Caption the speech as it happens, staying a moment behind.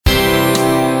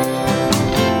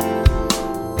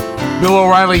Bill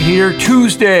O'Reilly here,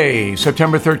 Tuesday,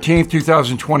 September 13th,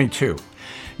 2022.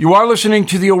 You are listening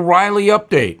to the O'Reilly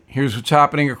Update. Here's what's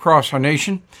happening across our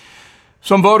nation.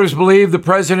 Some voters believe the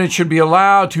president should be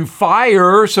allowed to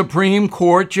fire Supreme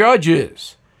Court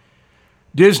judges.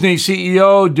 Disney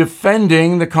CEO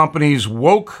defending the company's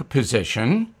woke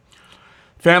position.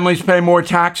 Families pay more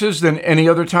taxes than any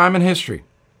other time in history.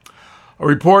 A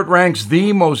report ranks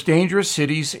the most dangerous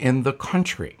cities in the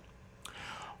country.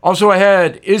 Also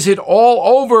ahead, is it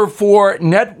all over for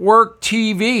network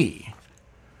TV?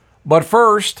 But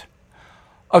first,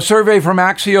 a survey from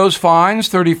Axios finds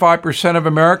 35% of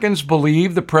Americans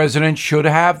believe the president should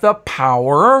have the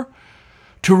power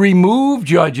to remove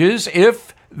judges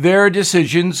if their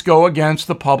decisions go against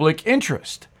the public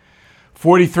interest.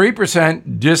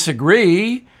 43%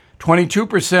 disagree,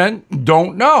 22%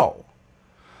 don't know.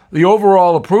 The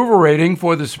overall approval rating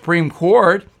for the Supreme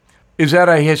Court is at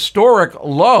a historic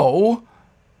low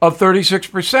of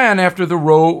 36% after the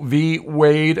Roe v.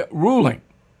 Wade ruling.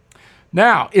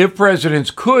 Now, if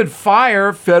presidents could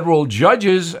fire federal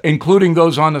judges, including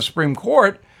those on the Supreme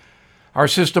Court, our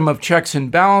system of checks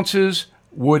and balances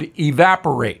would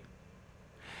evaporate.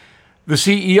 The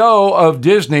CEO of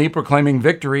Disney proclaiming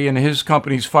victory in his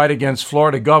company's fight against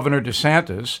Florida Governor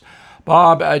DeSantis,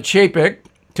 Bob Chapek,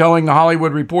 telling The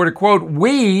Hollywood Reporter, quote,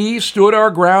 "We stood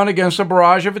our ground against a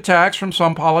barrage of attacks from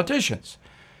some politicians.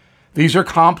 These are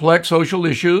complex social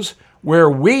issues where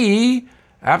we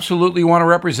absolutely want to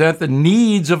represent the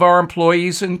needs of our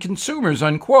employees and consumers,"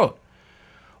 unquote.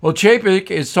 Well, Chapek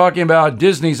is talking about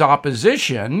Disney's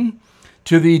opposition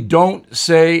to the Don't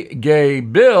Say Gay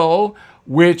bill,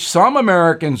 which some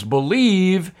Americans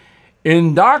believe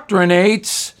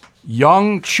indoctrinates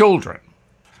young children.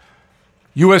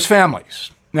 U.S.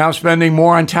 families now spending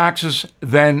more on taxes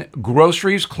than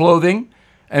groceries, clothing,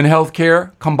 and health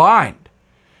care combined.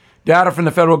 Data from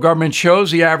the federal government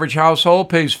shows the average household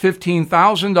pays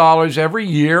 $15,000 every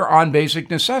year on basic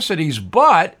necessities,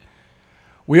 but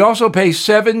we also pay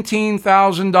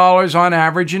 $17,000 on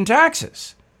average in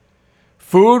taxes.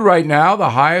 Food right now,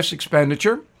 the highest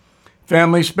expenditure.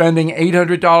 Families spending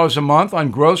 $800 a month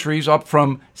on groceries, up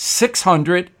from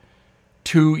 $600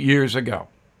 2 years ago.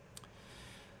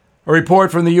 A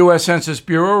report from the U.S. Census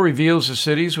Bureau reveals the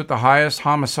cities with the highest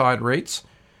homicide rates.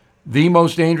 The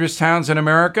most dangerous towns in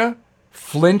America: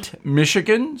 Flint,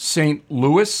 Michigan, St.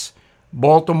 Louis,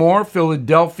 Baltimore,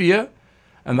 Philadelphia,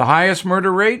 and the highest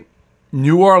murder rate,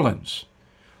 New Orleans.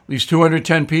 At least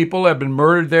 210 people have been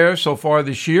murdered there so far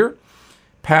this year,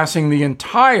 passing the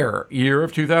entire year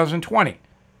of 2020.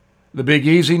 The Big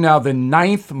Easy, now the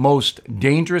 9th most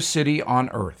dangerous city on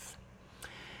earth.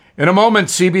 In a moment,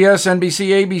 CBS, NBC,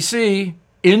 ABC,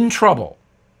 in trouble.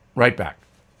 Right back.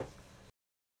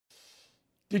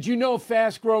 Did you know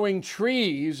Fast Growing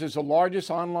Trees is the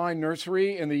largest online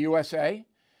nursery in the USA?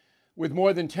 With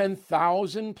more than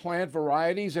 10,000 plant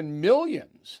varieties and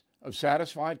millions of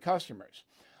satisfied customers.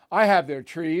 I have their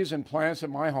trees and plants at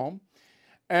my home,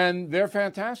 and they're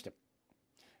fantastic.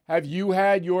 Have you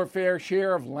had your fair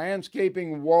share of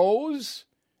landscaping woes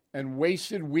and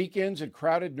wasted weekends at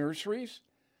crowded nurseries?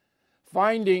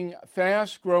 Finding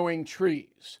fast-growing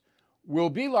trees will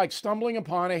be like stumbling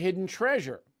upon a hidden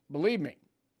treasure, believe me.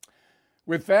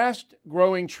 With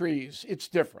fast-growing trees, it's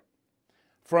different.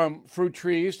 From fruit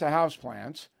trees to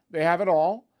houseplants, they have it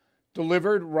all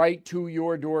delivered right to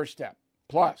your doorstep.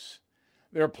 Plus,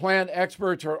 their plant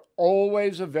experts are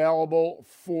always available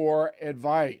for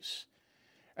advice.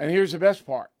 And here's the best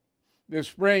part. This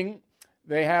spring,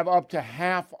 they have up to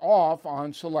half off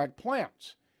on select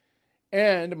plants.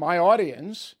 And my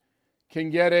audience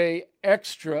can get an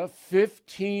extra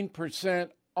 15%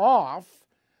 off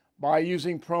by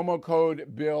using promo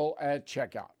code BILL at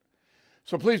checkout.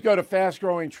 So please go to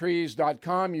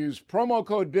fastgrowingtrees.com, use promo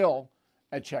code BILL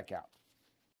at checkout.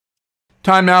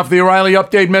 Time now for the O'Reilly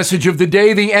Update message of the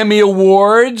day. The Emmy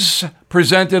Awards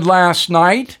presented last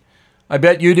night. I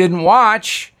bet you didn't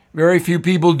watch. Very few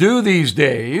people do these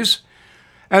days.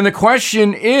 And the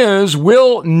question is,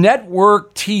 will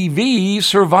network TV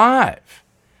survive?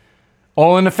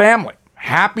 All in the Family,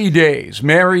 Happy Days,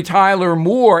 Mary Tyler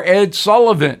Moore, Ed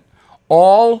Sullivan,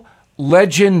 all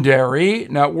legendary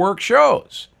network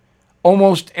shows.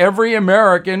 Almost every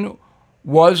American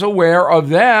was aware of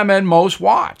them and most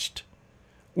watched.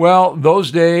 Well,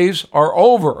 those days are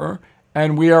over,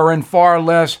 and we are in far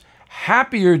less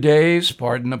happier days,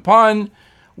 pardon the pun,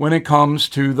 when it comes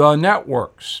to the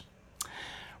networks.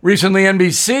 Recently,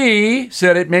 NBC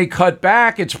said it may cut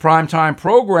back its primetime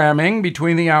programming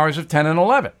between the hours of 10 and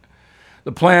 11.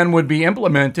 The plan would be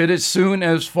implemented as soon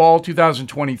as fall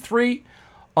 2023,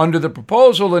 Under the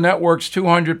proposal, the network's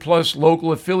 200-plus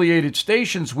local affiliated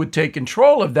stations would take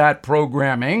control of that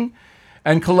programming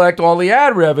and collect all the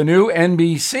ad revenue,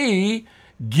 NBC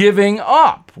giving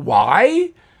up.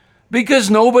 Why? Because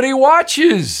nobody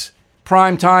watches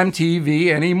primetime TV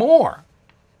anymore.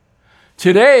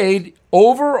 Today,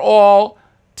 overall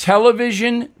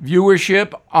television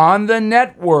viewership on the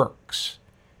networks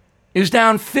is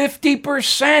down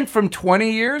 50% from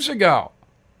 20 years ago.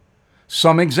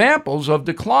 Some examples of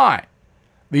decline.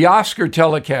 The Oscar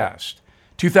telecast,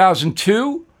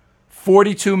 2002,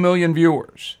 42 million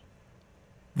viewers.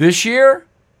 This year,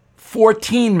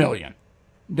 14 million,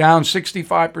 down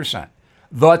 65%.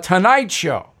 The Tonight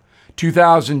Show,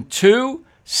 2002,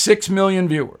 6 million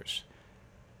viewers.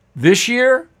 This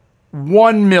year,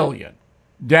 1 million,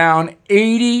 down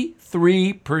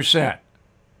 83%.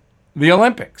 The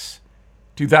Olympics,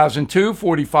 2002,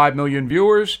 45 million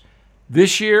viewers.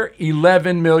 This year,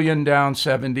 11 million, down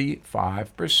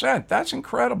 75%. That's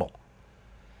incredible.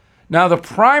 Now, the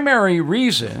primary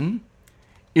reason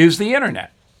is the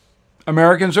internet.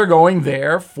 Americans are going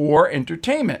there for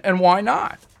entertainment, and why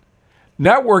not?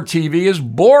 Network TV is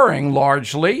boring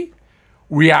largely.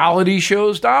 Reality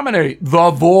shows dominate.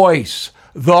 The Voice,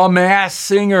 The Masked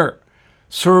Singer,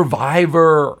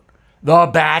 Survivor, The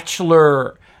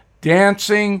Bachelor,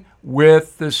 Dancing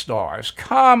with the Stars.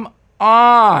 Come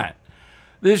on.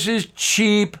 This is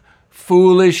cheap,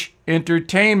 foolish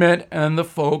entertainment, and the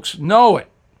folks know it.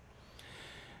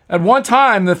 At one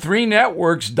time, the three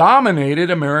networks dominated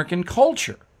American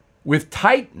culture, with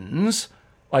titans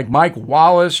like Mike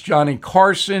Wallace, Johnny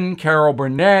Carson, Carol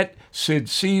Burnett, Sid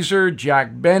Caesar, Jack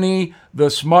Benny,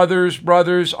 the Smothers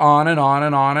Brothers, on and on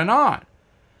and on and on.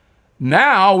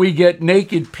 Now we get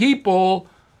naked people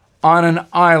on an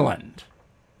island.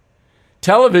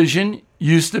 Television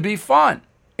used to be fun,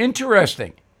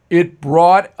 interesting. It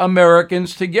brought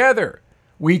Americans together.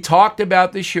 We talked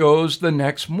about the shows the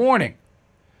next morning.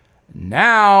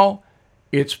 Now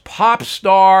it's pop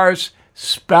stars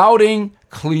spouting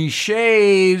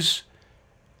cliches,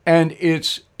 and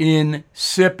it's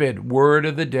insipid. Word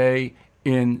of the day,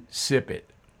 insipid.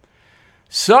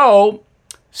 So,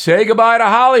 say goodbye to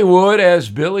Hollywood, as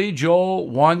Billy Joel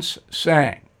once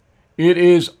sang. It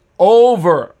is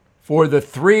over for the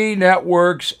three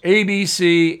networks,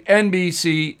 ABC,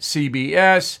 NBC,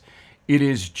 CBS. It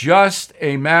is just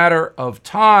a matter of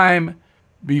time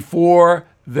before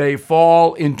they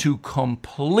fall into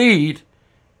complete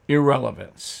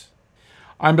irrelevance.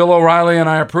 I'm Bill O'Reilly, and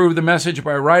I approve the message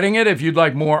by writing it. If you'd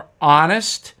like more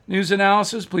honest news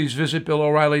analysis, please visit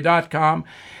BillO'Reilly.com.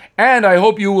 And I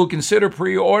hope you will consider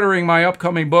pre-ordering my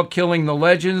upcoming book, Killing the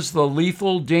Legends, The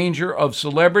Lethal Danger of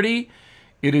Celebrity.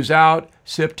 It is out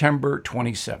September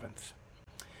 27th.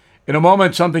 In a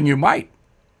moment, something you might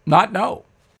not know.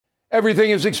 Everything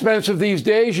is expensive these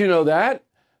days, you know that.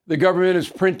 The government is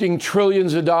printing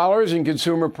trillions of dollars and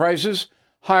consumer prices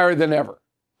higher than ever.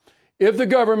 If the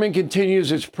government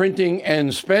continues its printing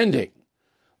and spending,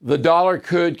 the dollar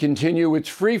could continue its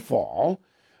free fall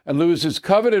and lose its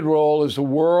coveted role as the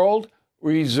world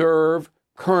reserve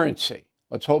currency.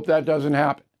 Let's hope that doesn't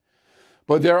happen.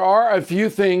 But there are a few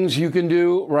things you can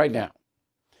do right now.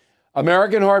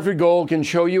 American Hartford Gold can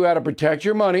show you how to protect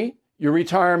your money, your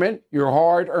retirement, your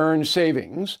hard-earned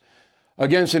savings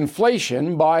against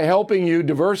inflation by helping you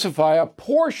diversify a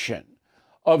portion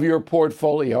of your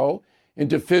portfolio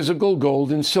into physical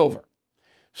gold and silver.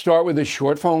 Start with a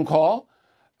short phone call,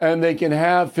 and they can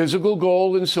have physical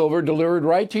gold and silver delivered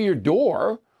right to your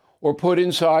door or put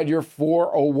inside your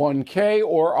 401k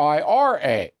or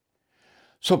IRA.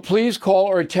 So please call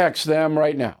or text them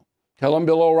right now. Tell them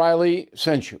Bill O'Reilly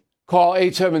sent you. Call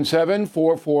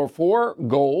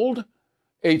 877-444-GOLD,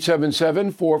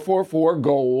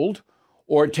 877-444-GOLD,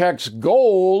 or text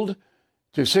GOLD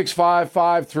to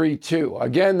 65532.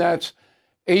 Again, that's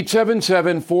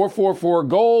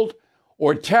 877-444-GOLD,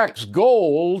 or text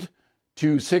GOLD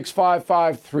to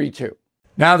 65532.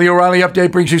 Now the O'Reilly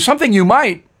Update brings you something you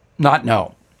might not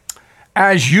know.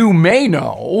 As you may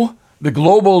know, the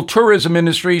global tourism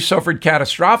industry suffered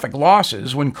catastrophic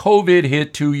losses when COVID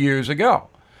hit 2 years ago.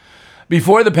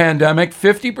 Before the pandemic,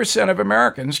 50% of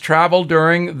Americans traveled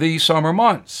during the summer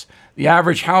months. The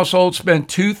average household spent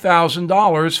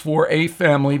 $2,000 for a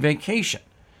family vacation.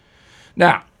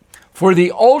 Now, for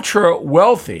the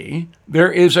ultra-wealthy,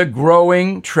 there is a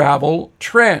growing travel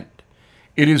trend.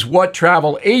 It is what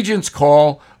travel agents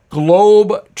call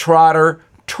globe-trotter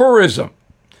tourism.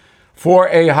 For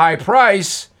a high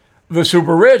price, the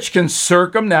super-rich can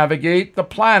circumnavigate the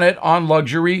planet on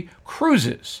luxury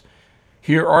cruises.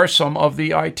 Here are some of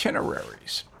the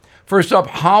itineraries. First up,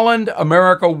 Holland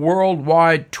America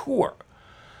Worldwide Tour.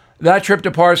 That trip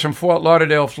departs from Fort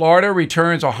Lauderdale, Florida,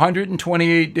 returns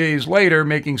 128 days later,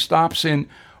 making stops in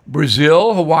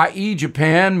Brazil, Hawaii,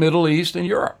 Japan, Middle East, and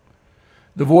Europe.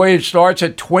 The voyage starts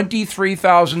at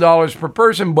 $23,000 per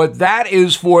person, but that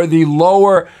is for the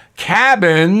lower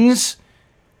cabins,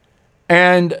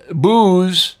 and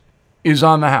booze is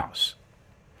on the house.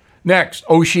 Next,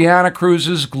 Oceania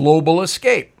Cruises Global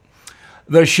Escape.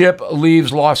 The ship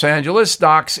leaves Los Angeles,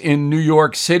 docks in New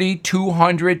York City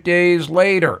 200 days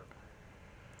later.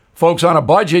 Folks on a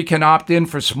budget can opt in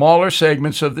for smaller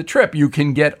segments of the trip. You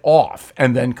can get off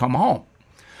and then come home.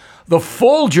 The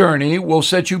full journey will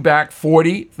set you back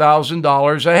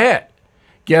 $40,000 a head.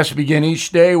 Guests begin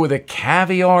each day with a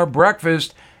caviar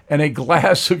breakfast and a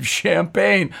glass of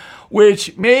champagne,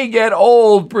 which may get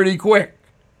old pretty quick.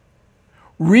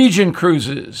 Regent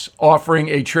Cruises, offering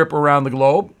a trip around the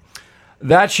globe.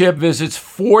 That ship visits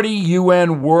 40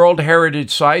 UN World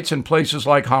Heritage sites in places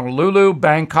like Honolulu,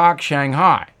 Bangkok,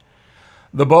 Shanghai.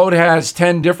 The boat has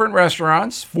 10 different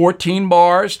restaurants, 14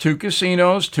 bars, 2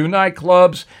 casinos, 2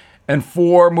 nightclubs, and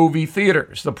 4 movie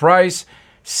theaters. The price,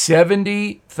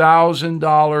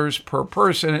 $70,000 per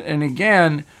person. And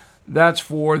again, that's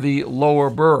for the lower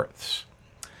berths.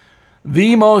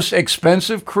 The most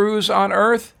expensive cruise on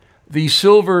Earth, the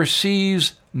Silver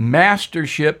Seas master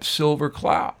ship Silver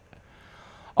Cloud.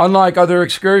 Unlike other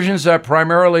excursions that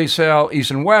primarily sail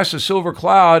east and west, the Silver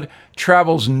Cloud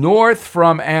travels north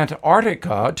from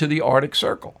Antarctica to the Arctic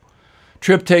Circle.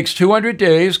 Trip takes 200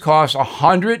 days, costs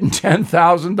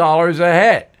 $110,000 a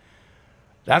head.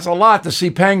 That's a lot to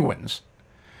see penguins.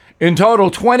 In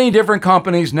total, 20 different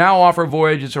companies now offer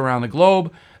voyages around the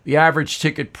globe. The average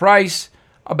ticket price,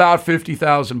 about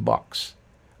 $50,000.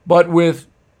 But with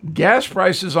gas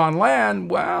prices on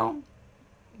land, well,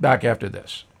 back after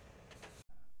this.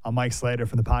 I'm Mike Slater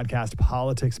from the podcast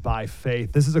Politics by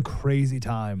Faith. This is a crazy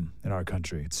time in our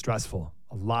country. It's stressful,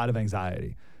 a lot of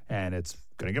anxiety, and it's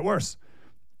going to get worse.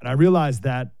 And I realized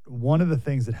that one of the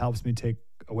things that helps me take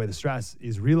away the stress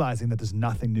is realizing that there's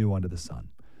nothing new under the sun.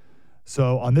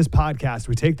 So on this podcast,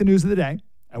 we take the news of the day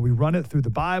and we run it through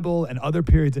the Bible and other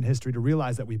periods in history to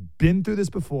realize that we've been through this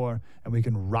before and we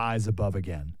can rise above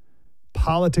again.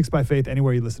 Politics by Faith,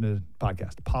 anywhere you listen to the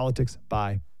podcast. Politics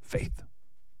by Faith.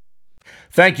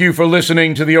 Thank you for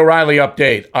listening to the O'Reilly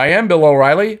Update. I am Bill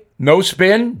O'Reilly. No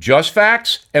spin, just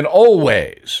facts, and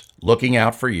always looking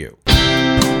out for you.